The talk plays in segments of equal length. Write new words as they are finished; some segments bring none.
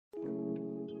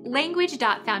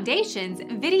Language.Foundation's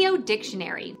Video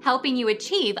Dictionary, helping you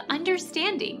achieve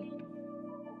understanding.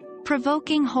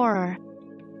 Provoking horror.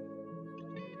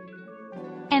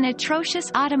 An atrocious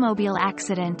automobile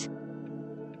accident.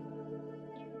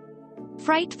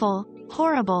 Frightful,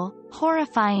 horrible,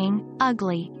 horrifying,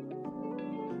 ugly.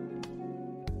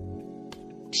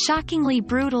 Shockingly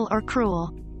brutal or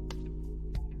cruel.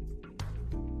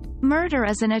 Murder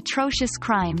is an atrocious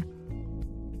crime.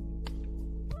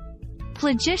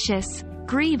 Flagitious,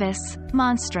 grievous,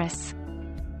 monstrous.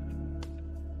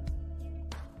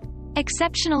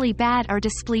 Exceptionally bad or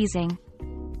displeasing.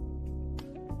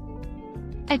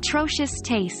 Atrocious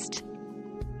taste.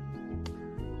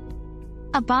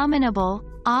 Abominable,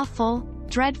 awful,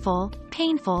 dreadful,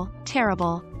 painful,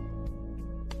 terrible.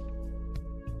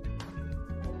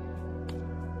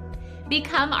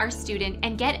 Become our student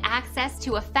and get access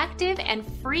to effective and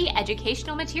free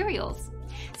educational materials.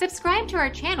 Subscribe to our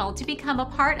channel to become a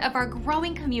part of our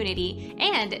growing community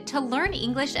and to learn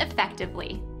English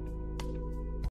effectively.